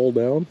of that wall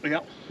down?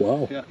 Yep.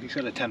 Wow. Yeah, he's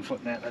got a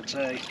 10-foot net, I'd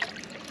say.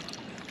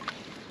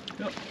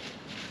 Yep.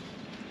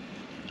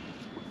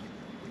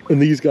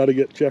 And these got to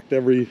get checked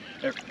every...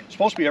 They're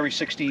supposed to be every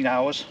 16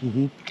 hours.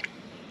 Mm-hmm.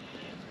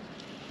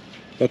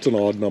 That's an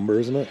odd number,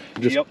 isn't it?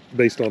 Just Yep.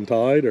 based on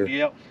tide, or?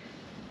 Yep.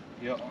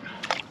 Yep.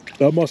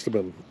 That must have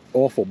been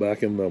awful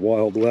back in the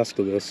Wild West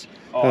of this,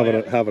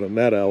 having a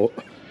net out.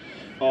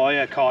 Oh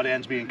yeah, cod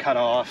ends being cut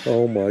off.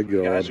 Oh my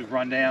God. Guys would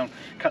run down,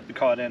 cut the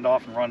cod end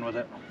off and run with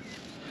it.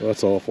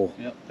 That's awful.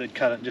 Yep, they'd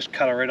cut it, just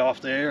cut her right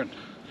off there and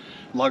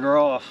lug her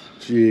off.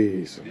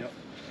 Jeez. Yep.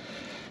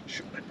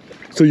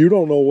 So you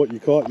don't know what you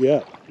caught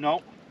yet?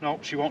 No, no,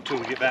 she won't till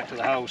we get back to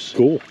the house.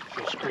 Cool.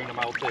 She'll screen them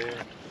out there.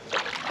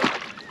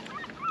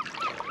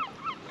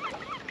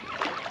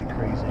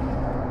 Crazy.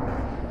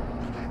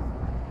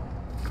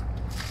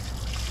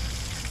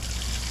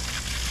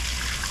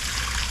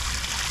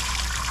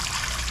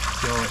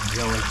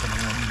 Jelly coming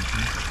out.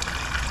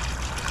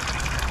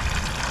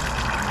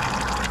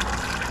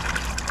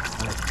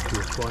 I have to do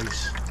it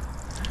twice.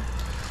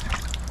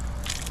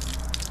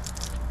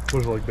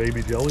 Was it like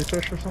baby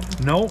jellyfish or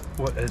something? No,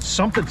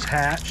 something's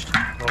hatched.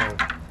 Oh,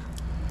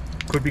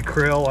 could be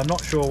krill. I'm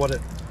not sure what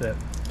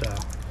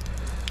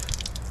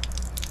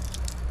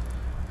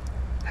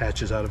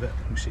hatches out of it.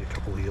 You see a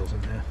couple of eels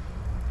in there.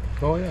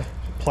 Oh yeah. It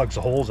plugs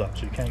the holes up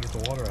so you can't get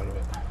the water out of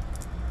it. Do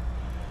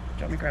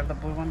you want me to grab the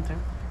blue one too?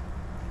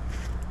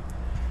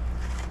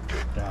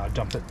 Now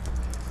dump it.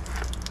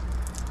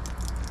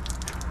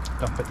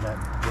 Dump it in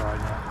that dry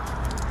net.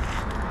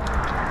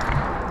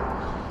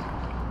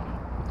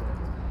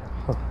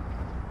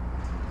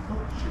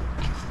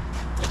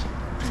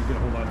 You get a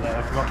hold of that.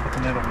 I forgot to put the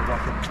net on the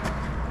bucket.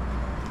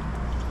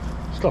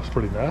 Stuff's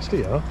pretty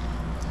nasty, huh?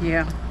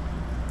 Yeah.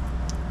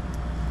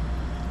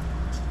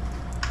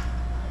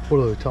 What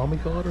are they, Tommy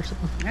cod or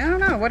something? I don't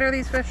know. What are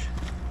these fish?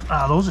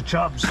 Ah, those are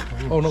chubs.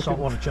 Oh, no.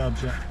 Saltwater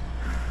chubs, yeah.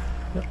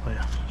 Yep, oh,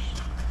 yeah.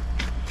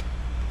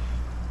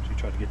 So you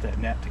try to get that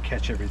net to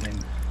catch everything.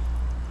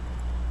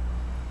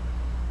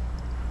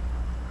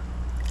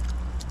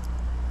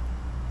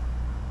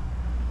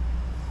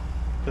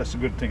 That's the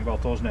good thing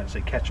about those nets.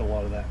 They catch a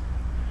lot of that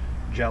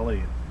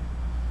jelly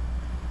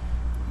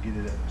and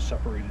get it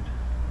separated.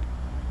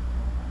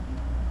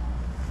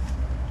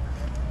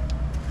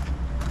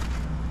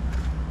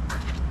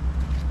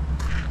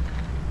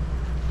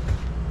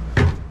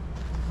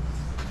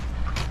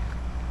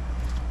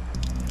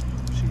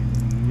 See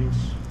any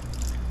eels?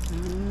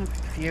 A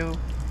few.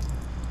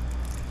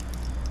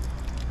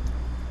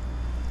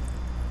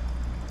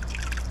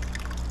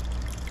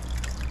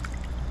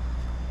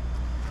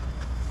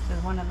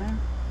 There's one in there.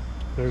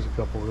 There's a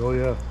couple. Oh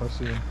yeah, I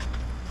see them.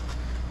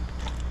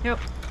 Yep.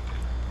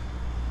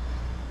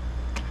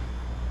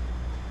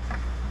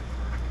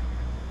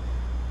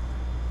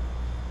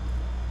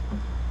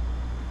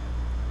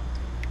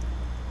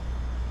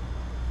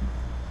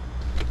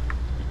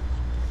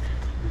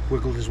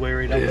 Wiggled his way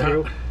right out Yeah.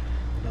 through.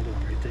 Another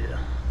one right there.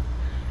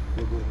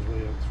 Wiggling his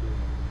way out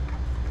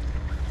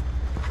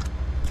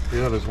through.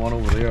 Yeah, there's one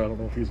over there. I don't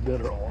know if he's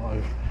dead or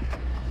alive.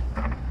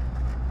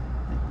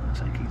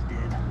 Looks like he's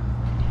dead.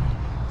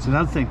 It's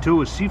another thing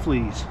too is sea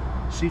fleas.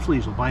 Sea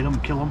fleas will bite them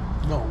and kill them.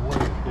 No way.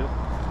 Yep.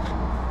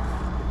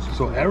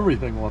 So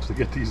everything wants to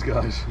get these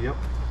guys. Yep.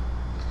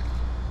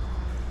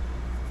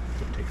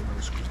 Take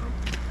another scoop.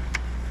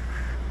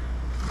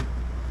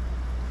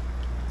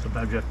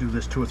 Sometimes you have to do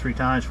this 2 or 3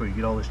 times before you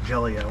get all this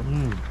jelly out.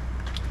 Mm.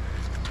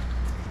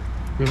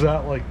 Is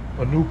that like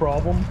a new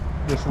problem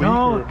this week?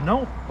 No, or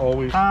no.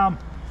 Always.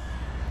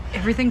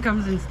 Everything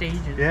comes in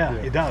stages. Yeah,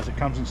 Yeah. it does. It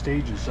comes in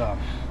stages.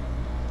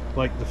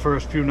 Like the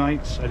first few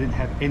nights, I didn't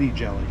have any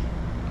jelly,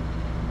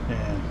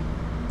 and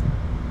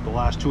the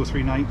last 2 or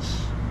 3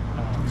 nights,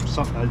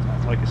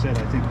 like I said,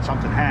 I think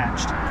something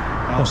hatched.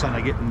 And all of a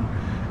sudden,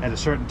 at a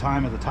certain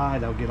time of the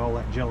tide, I'll get all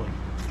that jelly.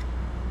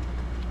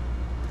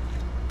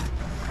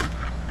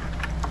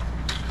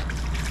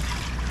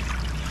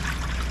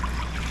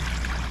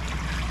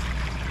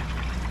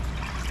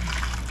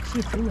 See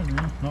a few in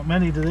there. Not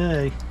many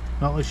today.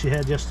 Not like she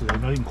had yesterday.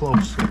 Not even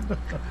close.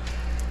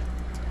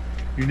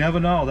 You never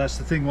know. That's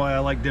the thing why I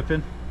like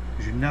dipping.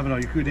 Because you never know.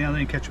 You could go down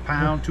there and catch a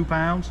pound, 2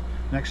 pounds.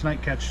 Next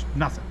night catch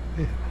nothing.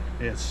 Yeah.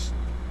 It's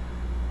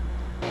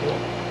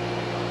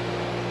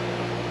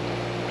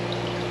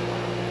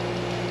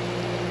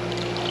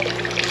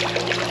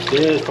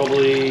there's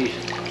probably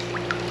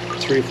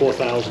 $3,000 or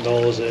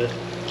 $4,000 there.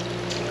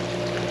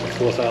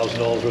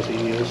 $4,000 worth of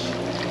eels.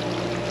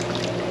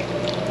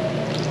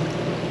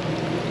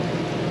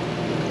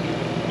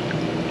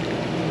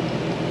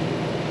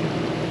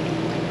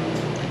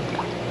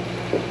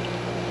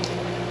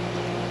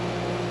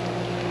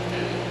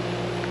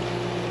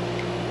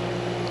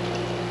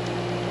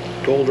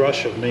 Gold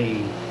rush of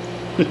Maine.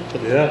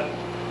 Yeah,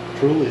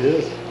 truly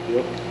is.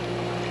 Yep.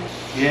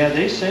 Yeah,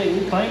 they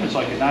claim it's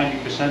like a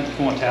 90%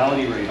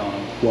 mortality rate on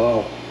them.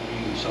 Wow.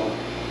 So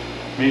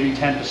maybe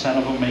 10%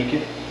 of them make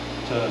it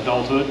to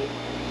adulthood.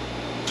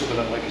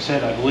 But like I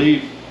said, I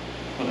believe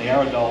when they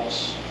are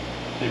adults,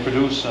 they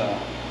produce a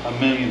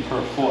million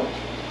per foot.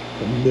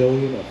 $1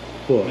 million a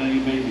A foot.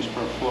 million babies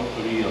per foot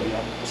for eel,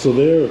 yeah. So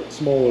they're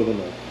smaller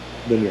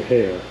than your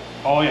hair.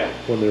 Oh yeah.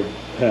 when they're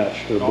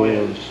hatched or Oh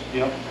born.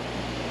 yeah. Yep.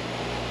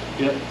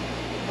 Yep.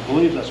 I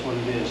believe that's what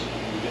it is.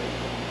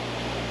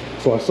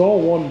 So I saw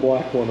one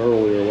black one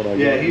earlier when I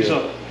Yeah, got he's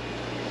here.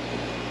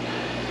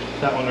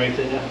 that one right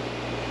there.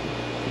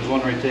 There's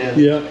one right there.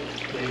 Yeah.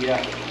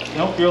 Yeah.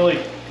 Nope, really.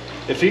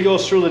 If he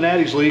goes through the net,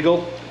 he's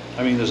legal.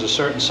 I mean, there's a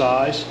certain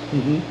size,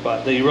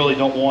 but they really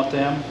don't want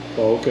them.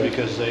 Oh, okay.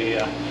 Because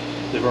they've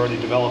already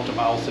developed a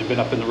mouth. They've been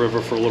up in the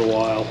river for a little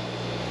while.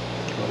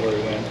 Not where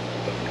he went.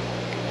 But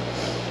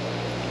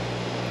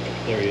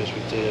there he is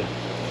right there.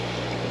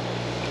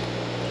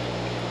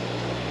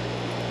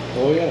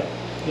 Oh yeah.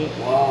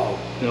 Wow.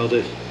 You know,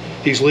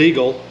 he's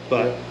legal,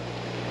 but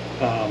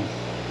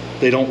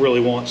they don't really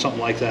want something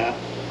like that.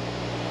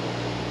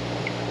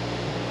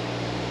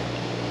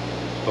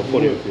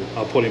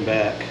 I'll put him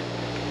back.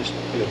 Just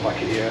get a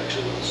bucket here,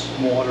 actually, with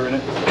some water in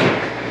it.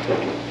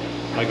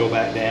 When I go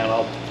back down,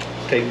 I'll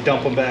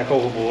dump him back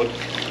overboard.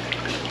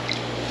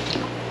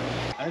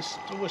 That's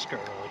the whisker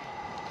early.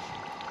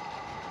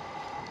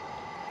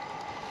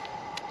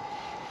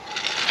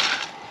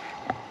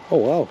 Oh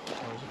wow.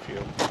 There's a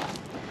few.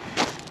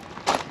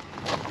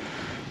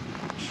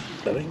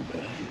 That ain't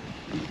bad.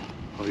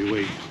 Oh, you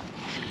wait.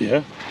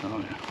 Yeah. Oh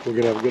yeah. We're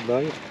gonna have a good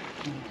night.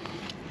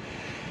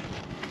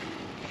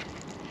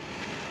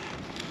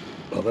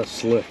 Oh, that's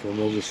slick, and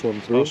they'll just swim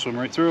through. They'll swim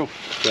right through.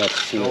 That's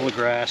slick. All the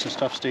grass and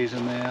stuff stays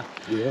in there.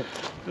 Yeah.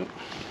 Yep.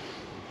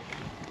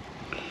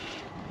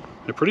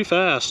 They're pretty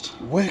fast.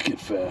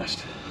 Wicked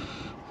fast.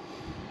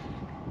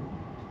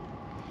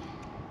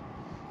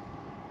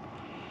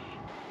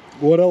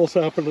 What else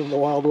happened in the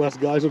Wild West?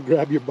 Guys would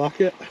grab your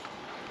bucket.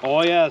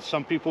 Oh yeah,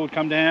 some people would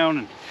come down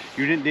and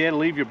you didn't dare to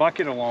leave your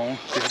bucket alone.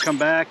 They'd come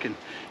back and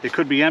it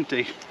could be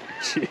empty.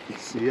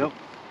 Jeez. Yep.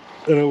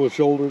 And it was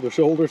shoulder to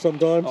shoulder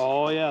sometimes.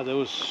 Oh yeah, there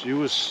was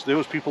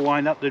people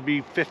lined up. There'd be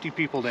 50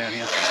 people down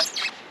here,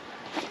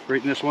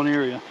 right in this one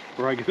area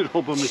where I get it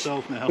all by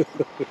myself now.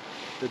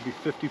 There'd be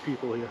 50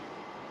 people here.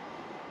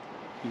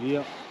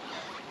 Yep.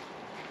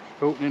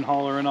 Hooting and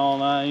hollering all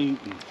night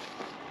and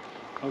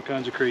all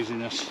kinds of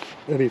craziness.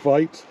 Any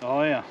fights?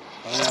 Oh yeah.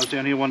 Oh, yeah, I was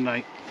down here one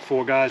night.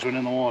 4 guys went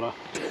in the water.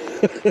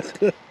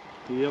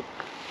 Yep.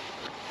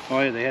 Oh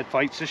yeah, they had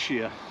fights this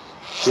year.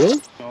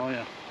 Really? Oh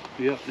yeah.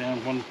 Yep,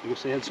 down one. I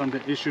guess they had some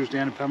issues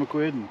down in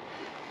Pemaquid and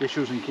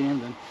issues in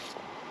Camden.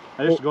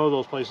 I used to go to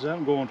those places. I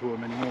don't go into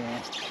them anymore.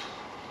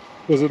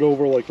 Was it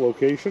over like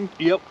location?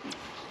 Yep.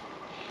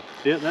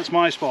 Yeah, that's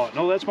my spot.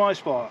 No, that's my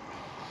spot.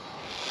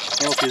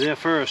 Well, if you're there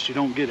first, you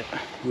don't get it.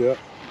 Yeah.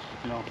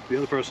 You know, the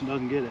other person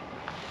doesn't get it.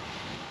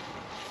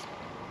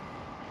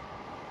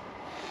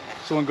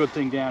 So one good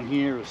thing down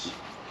here is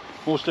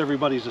most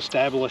everybody's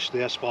established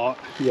their spot.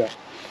 Yeah.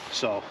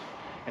 So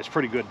it's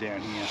pretty good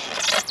down here.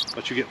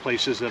 But you get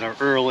places that are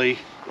early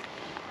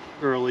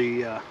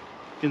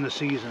in the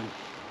season.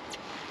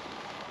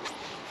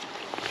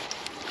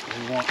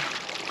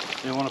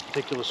 They want a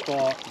particular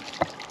spot.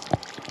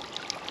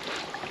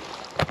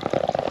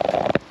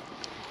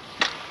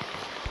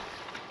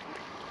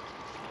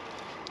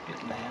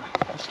 Getting there.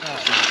 It's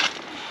starting.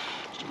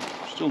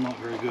 Still not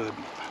very good.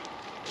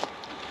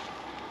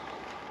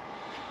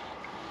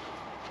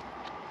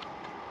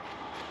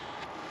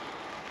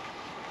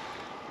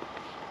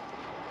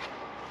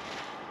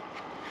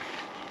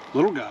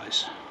 Little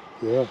guys.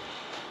 Yeah.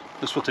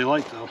 That's what they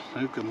like though.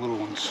 They like them little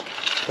ones.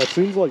 That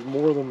seems like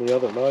more than the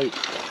other night.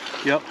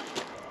 Yep.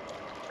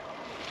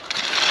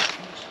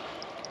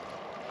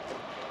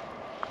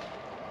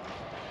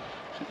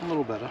 A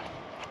little better.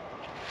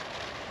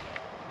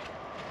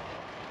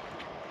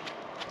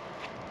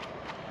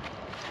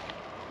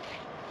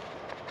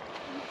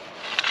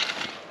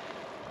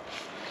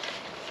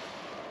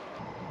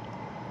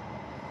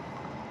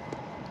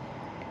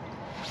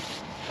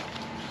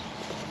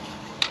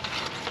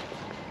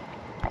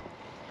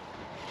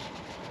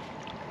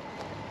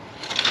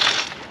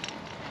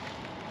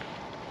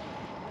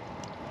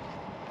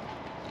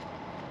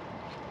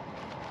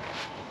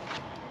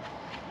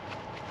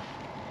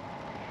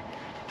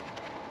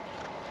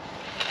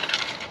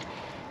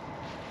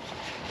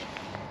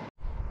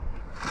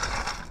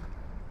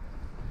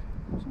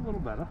 It's a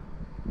little better.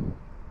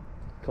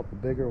 A couple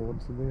bigger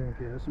ones in there.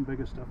 Yeah, there's some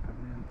bigger stuff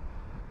coming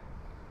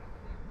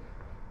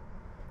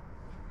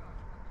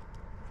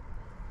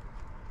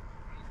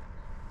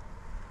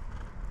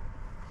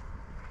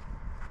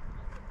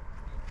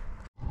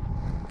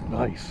in.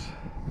 Nice.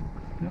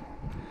 Yep.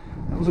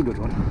 That was a good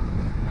one.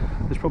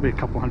 There's probably a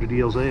couple hundred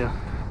eels there.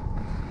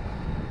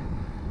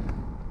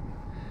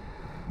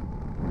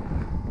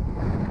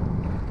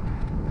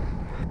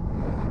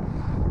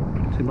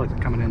 Seems like they're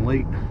coming in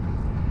late.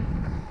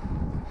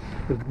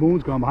 The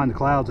moon's gone behind the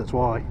clouds, that's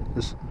why.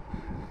 This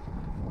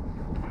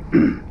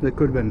they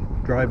could have been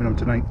driving them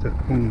tonight, the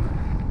moon.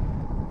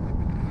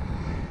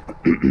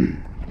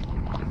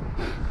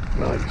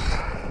 Nice.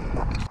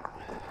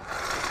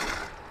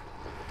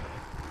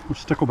 We'll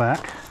stickle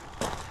back.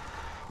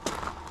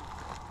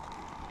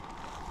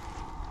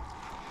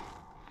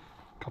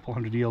 Couple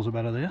hundred eels are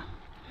better there.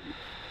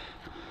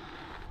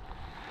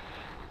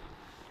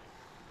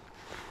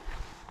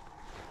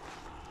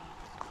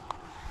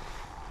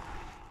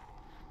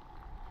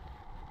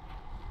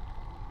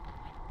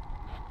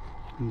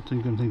 I'm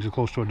thinking things are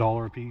close to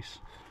 $1 a piece.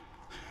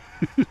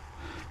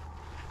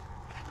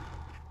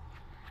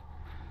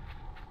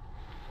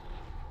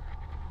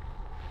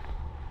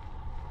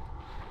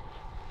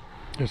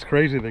 It's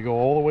crazy. They go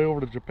all the way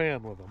over to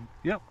Japan with them.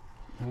 Yep,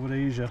 over to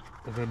Asia.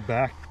 And then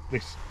back. They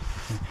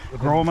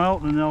Grow them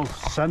out and they'll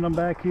send them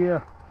back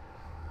here.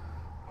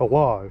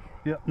 alive.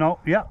 Yeah, no,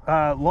 yeah.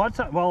 A lot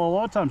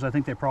of times I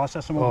think they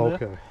process them over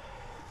there. Okay.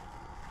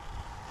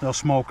 They'll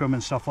smoke them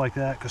and stuff like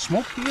that. Because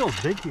smoked eel's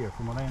big here,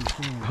 from what I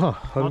understand. Huh.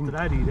 Not that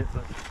I'd eat it,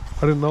 but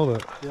I didn't know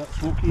that. yeah,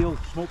 smoked eel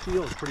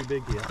is pretty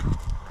big here.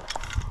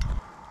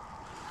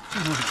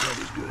 It wasn't quite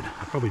as good.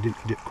 I probably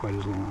didn't get quite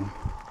as long.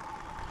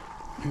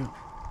 Yeah.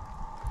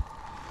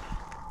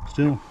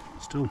 Still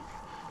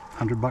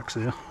 $100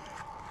 there.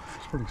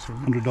 It's pretty sweet.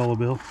 $100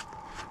 bill,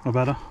 or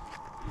better.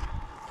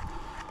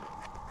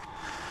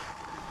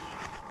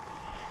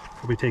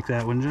 Probably take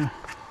that, wouldn't you?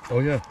 Oh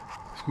yeah.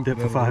 Dip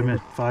for 5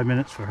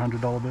 minutes for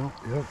 $100 bill.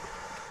 Yep.